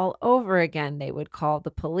do it all over again, they would call the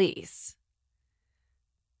police.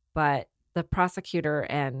 But the prosecutor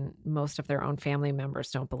and most of their own family members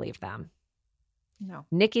don't believe them. No.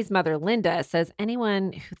 Nikki's mother, Linda, says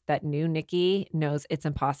anyone that knew Nikki knows it's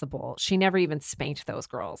impossible. She never even spanked those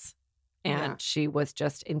girls. And she was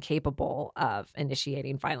just incapable of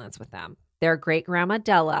initiating violence with them. Their great-grandma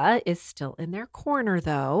Della is still in their corner,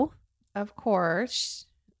 though. Of course.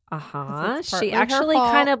 Uh-huh. 'Cause it's partly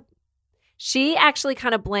her She actually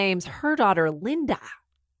kind of blames her daughter, Linda.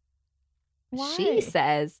 Why? She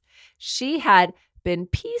says she had been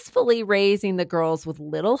peacefully raising the girls with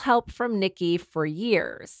little help from Nikki for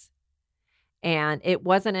years. And it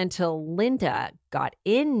wasn't until Linda got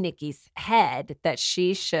in Nikki's head that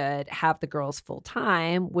she should have the girls full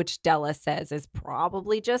time, which Della says is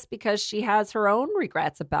probably just because she has her own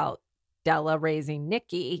regrets about Della raising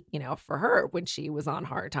Nikki, for her when she was on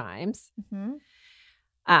hard times.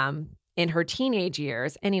 Mm-hmm. In her teenage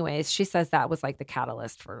years. Anyways, she says that was like the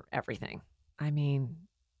catalyst for everything. I mean,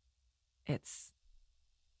 it's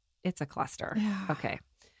a cluster. Yeah. Okay.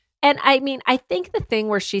 And I mean, I think the thing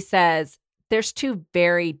where she says there's two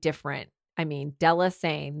very different, Della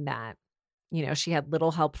saying that, she had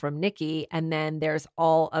little help from Nikki. And then there's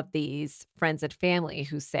all of these friends and family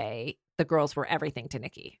who say the girls were everything to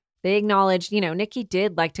Nikki. They acknowledge, Nikki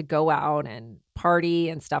did like to go out and party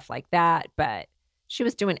and stuff like that, but she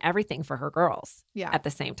was doing everything for her girls at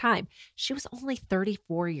the same time. She was only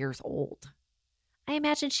 34 years old. I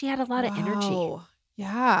imagine she had a lot of energy.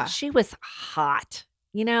 Yeah. She was hot,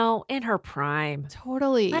 in her prime.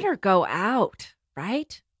 Totally. Let her go out,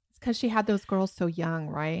 right? It's because she had those girls so young,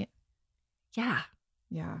 right? Yeah.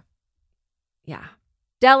 Yeah. Yeah.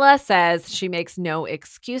 Della says she makes no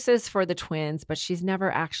excuses for the twins, but she's never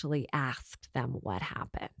actually asked them what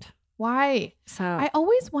happened. Why? So I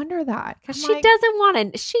always wonder that. because I'm she like, doesn't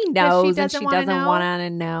want to, she knows and doesn't she wanna doesn't know? want to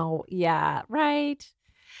know. Yeah, right.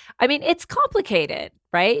 It's complicated,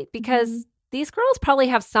 right? Because these girls probably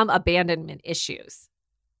have some abandonment issues.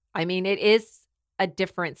 I mean, it is a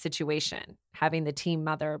different situation having the teen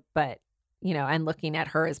mother, but, and looking at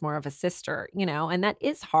her as more of a sister, and that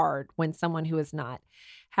is hard when someone who has not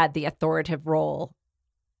had the authoritative role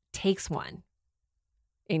takes one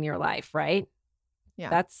in your life, right? Yeah.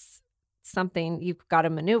 That's something you've got to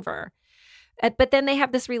maneuver. But then they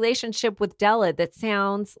have this relationship with Della that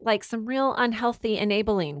sounds like some real unhealthy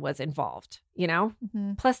enabling was involved,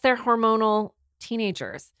 Mm-hmm. Plus they're hormonal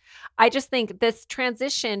teenagers. I just think this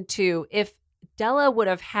transition to if Della would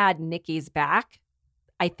have had Nikki's back,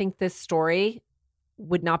 I think this story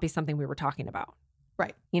would not be something we were talking about.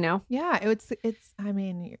 Right. Yeah, it's I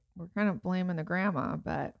mean, we're kind of blaming the grandma,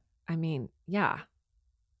 but I mean, yeah.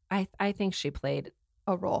 I think she played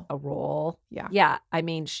a role. Yeah. Yeah. Yeah. I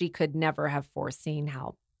mean, she could never have foreseen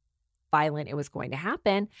how violent it was going to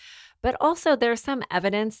happen. But also there's some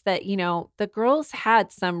evidence that, the girls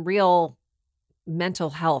had some real mental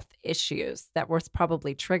health issues that was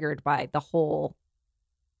probably triggered by the whole,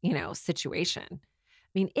 situation. I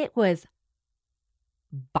mean, it was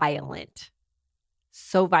violent.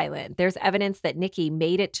 So violent. There's evidence that Nikki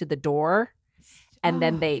made it to the door and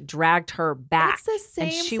then they dragged her back. It's the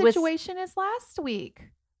same situation as last week.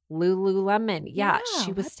 Lululemon. Yeah,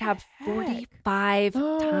 she was what the stabbed heck? 45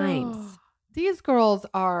 times. These girls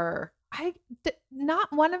are,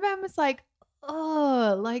 not one of them is like,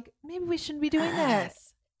 oh, like maybe we shouldn't be doing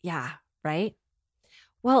this. Yeah, right?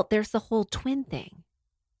 Well, there's the whole twin thing,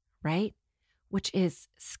 right? Which is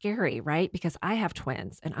scary, right? Because I have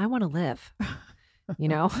twins and I want to live.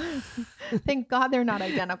 Thank God they're not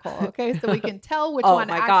identical. Okay. So we can tell which one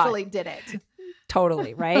actually did it.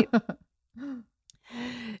 Totally. Right.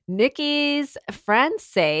 Nikki's friends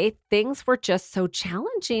say things were just so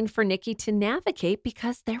challenging for Nikki to navigate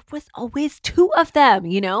because there was always two of them,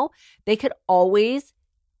 they could always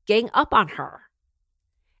gang up on her.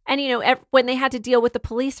 And, when they had to deal with the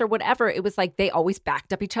police or whatever, it was like they always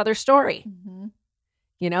backed up each other's story.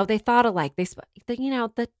 Mm-hmm. They thought alike.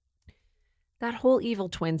 That whole evil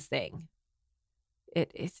twins thing.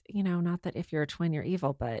 It is, not that if you're a twin, you're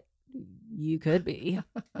evil, but you could be,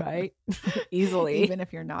 right? Easily. Even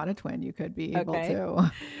if you're not a twin, you could be evil too.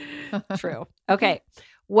 True. Okay.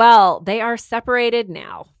 Well, they are separated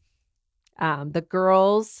now. The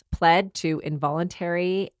girls pled to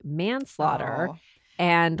involuntary manslaughter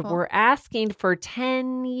and were asking for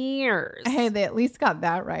 10 years. Hey, they at least got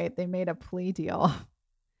that right. They made a plea deal.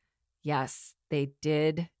 Yes, they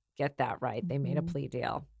did get that right. They made a plea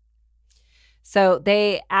deal. So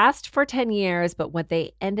they asked for 10 years, but what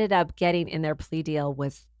they ended up getting in their plea deal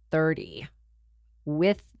was 30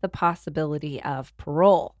 with the possibility of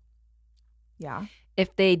parole. Yeah.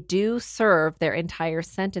 If they do serve their entire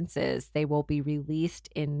sentences, they will be released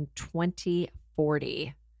in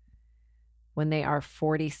 2040 when they are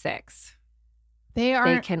 46. They're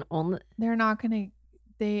not going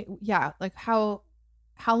to, like how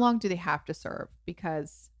long do they have to serve?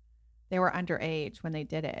 Because they were underage when they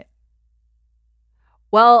did it.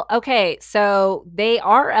 Well, okay, so they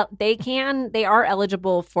are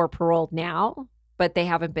eligible for parole now, but they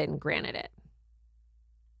haven't been granted it.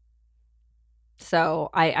 So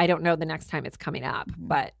I don't know the next time it's coming up,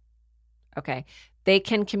 but okay. They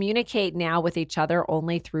can communicate now with each other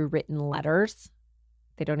only through written letters.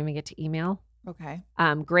 They don't even get to email. Okay.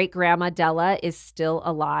 Great grandma Della is still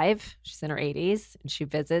alive. She's in her 80s and she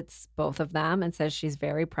visits both of them and says she's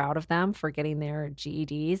very proud of them for getting their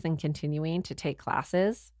GEDs and continuing to take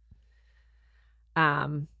classes.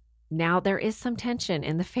 Now there is some tension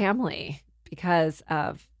in the family because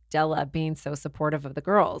of Della being so supportive of the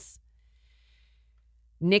girls.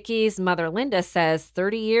 Nikki's mother, Linda, says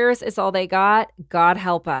 30 years is all they got. God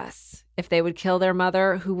help us. If they would kill their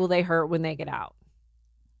mother, who will they hurt when they get out?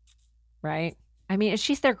 Right? I mean,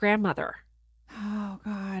 she's their grandmother. Oh,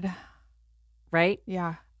 God. Right?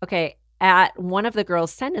 Yeah. Okay. At one of the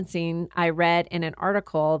girls' sentencing, I read in an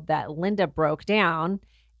article that Linda broke down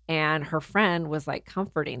and her friend was like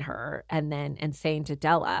comforting her and saying to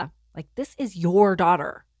Della, like, this is your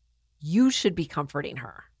daughter. You should be comforting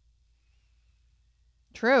her.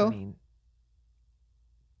 True. I mean,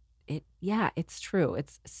 it's true.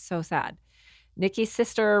 It's so sad. Nikki's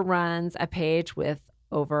sister runs a page with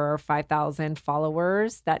over 5,000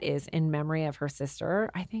 followers that is in memory of her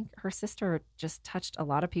sister. I think her sister just touched a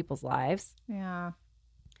lot of people's lives. Yeah.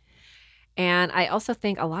 And I also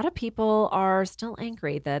think a lot of people are still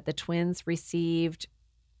angry that the twins received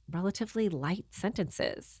relatively light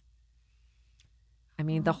sentences. I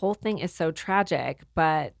mean, the whole thing is so tragic,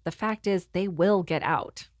 but the fact is they will get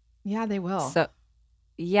out. Yeah, they will. So,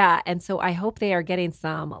 Yeah. And so I hope they are getting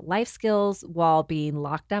some life skills while being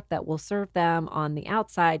locked up that will serve them on the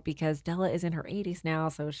outside, because Della is in her 80s now.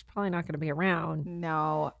 So she's probably not going to be around.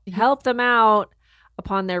 No. Help them out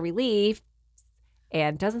upon their relief.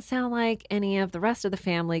 And doesn't sound like any of the rest of the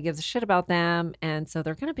family gives a shit about them. And so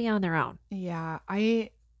they're going to be on their own. Yeah. I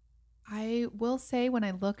will say, when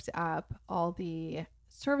I looked up all the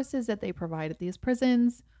services that they provide at these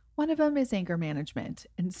prisons, one of them is anger management.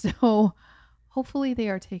 And so hopefully they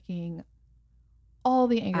are taking all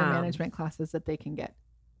the anger management classes that they can get.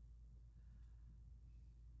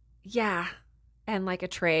 Yeah. And like a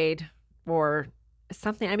trade or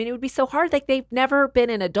something. I mean, it would be so hard. Like, they've never been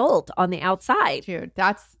an adult on the outside. Dude,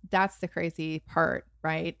 that's the crazy part,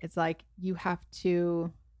 right? It's like you have to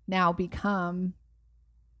now become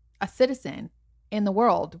a citizen in the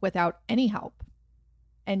world without any help.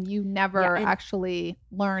 And you never actually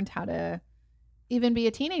learned how to even be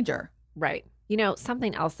a teenager. Right. You know,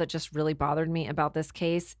 something else that just really bothered me about this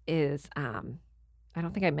case is, I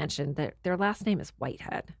don't think I mentioned that their last name is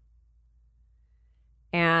Whitehead.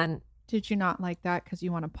 And did you not like that because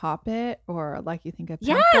you want to pop it, or like you think a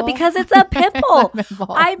pimple? Yeah, because it's a pimple.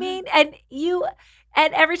 I mean, and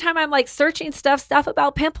every time I'm like searching stuff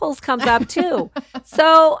about pimples comes up too.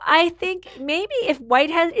 So I think maybe if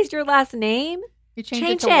Whitehead is your last name, you change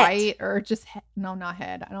it to White, or just no, not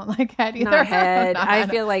Head. I don't like Head either. Not Head. I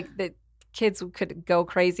feel like the kids could go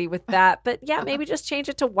crazy with that. But yeah, maybe just change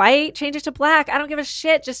it to White, change it to Black. I don't give a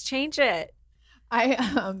shit. Just change it.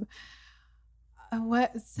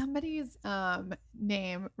 What somebody's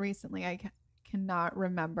name recently, I cannot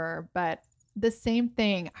remember, but the same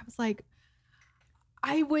thing. I was like,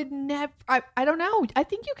 I would never. I don't know. I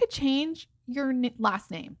think you could change your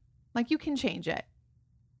last name. Like, you can change it,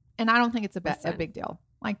 and I don't think it's a big deal.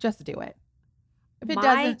 Like, just do it. If it My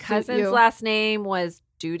doesn't, cousin's last name was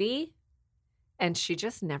Duty, and she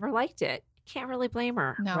just never liked it. Can't really blame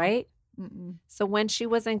her, right? Mm-mm. So when she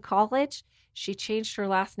was in college, she changed her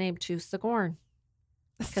last name to Sigourney.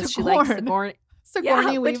 Because she likes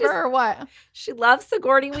Sigourney Weaver, or what? She loves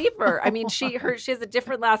Sigourney Weaver. I mean, she has a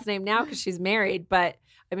different last name now because she's married. But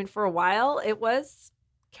I mean, for a while, it was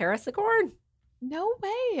Kara Sigourney. No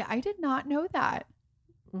way! I did not know that.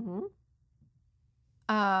 Mm-hmm.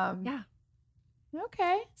 Yeah.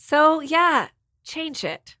 Okay. So yeah, change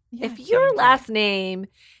it. Yeah, if your last name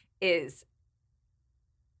is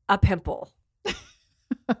a pimple.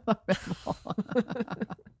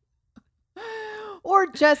 Or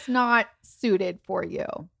just not suited for you.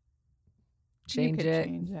 Change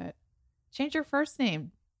it. Change your first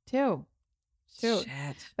name too. Shoot.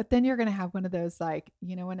 Shit. But then you're going to have one of those, like,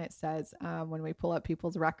 you know, when it says, when we pull up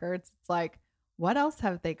people's records, it's like, what else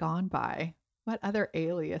have they gone by? What other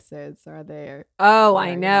aliases are there? Oh,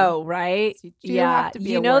 I know, right? So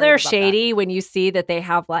you know they're shady when you see that they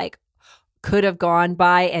have like could have gone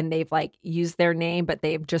by and they've like used their name, but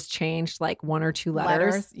they've just changed like one or two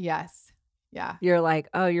letters. Yes. Yeah. You're like,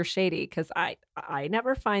 oh, you're shady, because I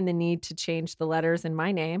never find the need to change the letters in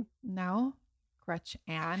my name. No.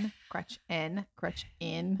 Gretchen.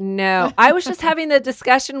 No. I was just having the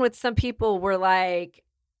discussion with some people were like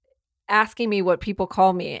asking me what people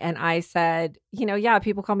call me. And I said, you know, yeah,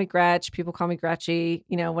 people call me Gretch, people call me Gretchy,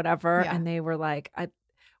 you know, whatever. Yeah. And they were like,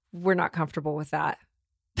 we're not comfortable with that.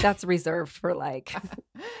 That's reserved for like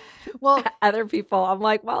other people. I'm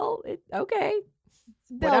like, well, okay.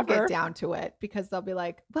 They'll get down to it, because they'll be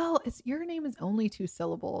like, well, your name is only 2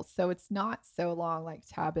 syllables, so it's not so long like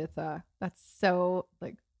Tabitha. That's so,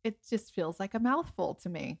 like, it just feels like a mouthful to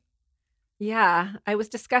me. Yeah. I was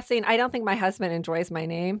discussing, I don't think my husband enjoys my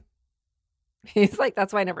name. He's like,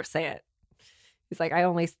 that's why I never say it. He's like, I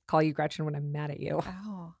only call you Gretchen when I'm mad at you.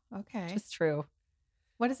 Oh, okay. It's true.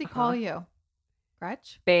 What does he call you?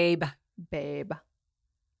 Gretch? Babe. Hey,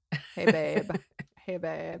 babe. Hey,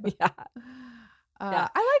 babe. Yeah.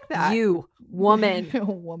 I like that. You, woman.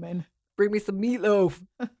 Woman. Bring me some meatloaf.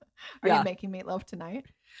 Are you making meatloaf tonight?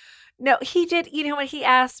 No, he did. You know what? He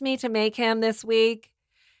asked me to make him this week.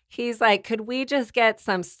 He's like, could we just get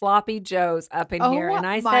some sloppy joes up in here? And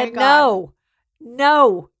I said,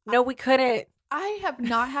 no, we couldn't. I have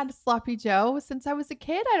not had a sloppy joe since I was a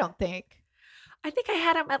kid, I don't think. I think I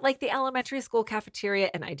had them at like the elementary school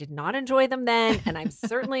cafeteria, and I did not enjoy them then. And I'm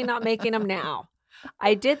certainly not making them now.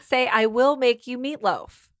 I did say, I will make you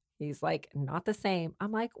meatloaf. He's like, not the same.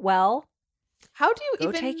 I'm like, well, how do you go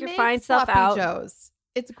even take your make fine self sloppy out? Joes?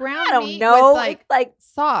 It's ground I don't meat know, with like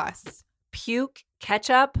sauce. Puke,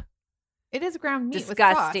 ketchup. It is ground meat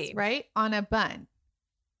disgusting. With sauce, right? On a bun.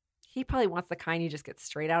 He probably wants the kind you just get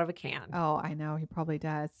straight out of a can. Oh, I know. He probably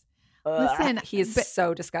does. Ugh, listen, he is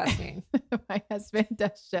so disgusting. My husband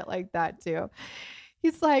does shit like that too.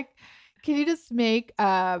 He's like, can you just make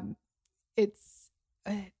it's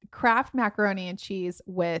Kraft macaroni and cheese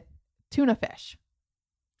with tuna fish?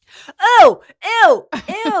 Oh, ew,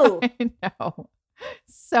 ew. I know.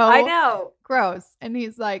 So I know. gross. And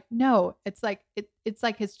he's like, no, it's like it's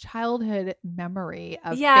like his childhood memory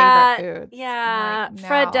of Yeah, favorite foods. yeah. I'm like,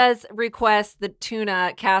 Fred no. does request the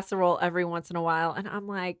tuna casserole every once in a while, and I'm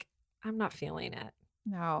like, I'm not feeling it.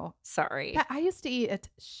 No. Sorry. But I used to eat a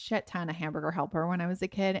shit ton of Hamburger Helper when I was a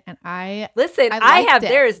kid, and Listen, I I liked have. it.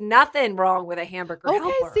 There is nothing wrong with a hamburger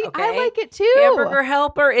helper. See, Okay, I like it too. Hamburger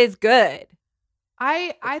helper is good.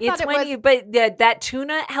 I thought It's it when was. you, but that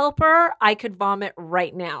tuna helper, I could vomit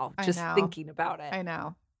right now I just know. thinking about it. I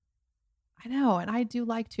know, and I do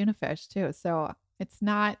like tuna fish too. So it's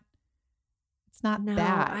not No,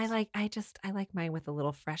 bad. I like mine with a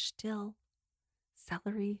little fresh dill,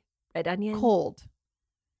 celery, red onion, Cold,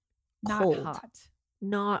 not Cold. hot.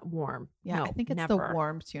 not warm. Yeah, No, I think it's never. the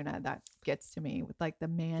warm tuna that gets to me with like the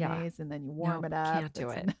mayonnaise, and then you warm Nope, it up. can't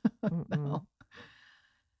do It's- it. No.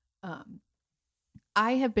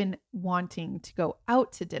 I have been wanting to go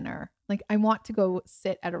out to dinner. Like I want to go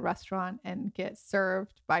sit at a restaurant and get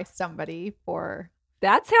served by somebody for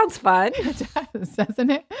That sounds fun. it does,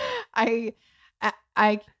 doesn't it? I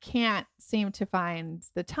can't seem to find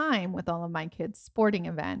the time with all of my kids' sporting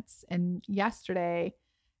events. And yesterday,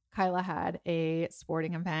 Kyla had a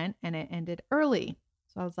sporting event and it ended early.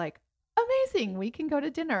 So I was like, amazing, we can go to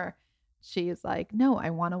dinner. She's like, no,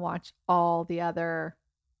 I want to watch all the other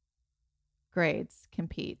grades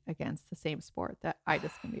compete against the same sport that I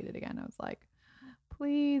just competed again. I was like,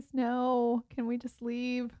 please, no, can we just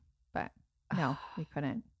leave? But no, we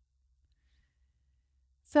couldn't.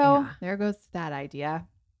 So Yeah. there goes that idea.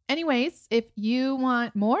 Anyways, if you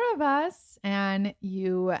want more of us and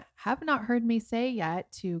you have not heard me say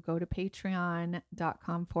yet to go to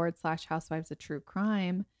patreon.com/housewives of true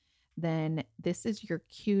crime, then this is your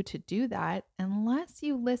cue to do that unless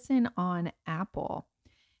you listen on Apple.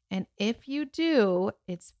 And if you do,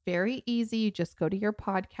 it's very easy. You just go to your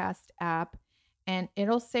podcast app and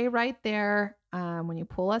it'll say right there when you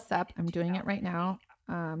pull us up. I'm doing it right now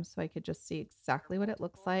so I could just see exactly what it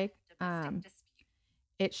looks like.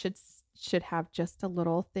 It should have just a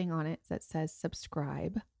little thing on it that says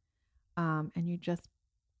subscribe. And you just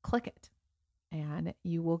click it. And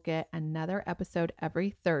you will get another episode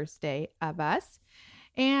every Thursday of us.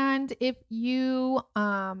 And if you,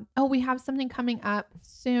 we have something coming up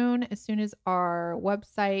soon, as soon as our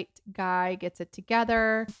website guy gets it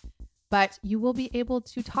together, but you will be able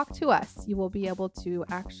to talk to us. You will be able to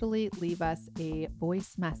actually leave us a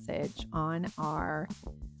voice message on our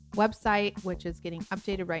website, which is getting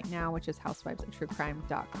updated right now, which is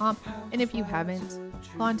housewivesofTrueCrime.com. And if you haven't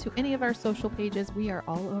gone to any of our social pages, we are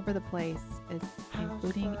all over the place,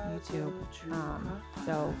 including YouTube.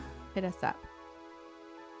 So hit us up.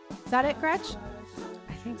 Is that it, Gretch?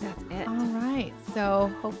 I think that's it. All right.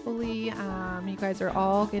 So hopefully you guys are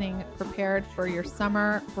all getting prepared for your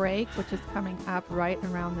summer break, which is coming up right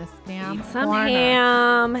around this damn Eat some corner.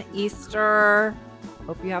 ham, Easter.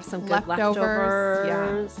 Hope you have some good leftovers.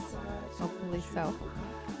 Yeah. Hopefully so.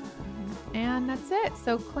 And that's it.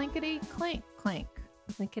 So clinkety clink clink.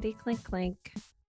 Clinkety clink clink.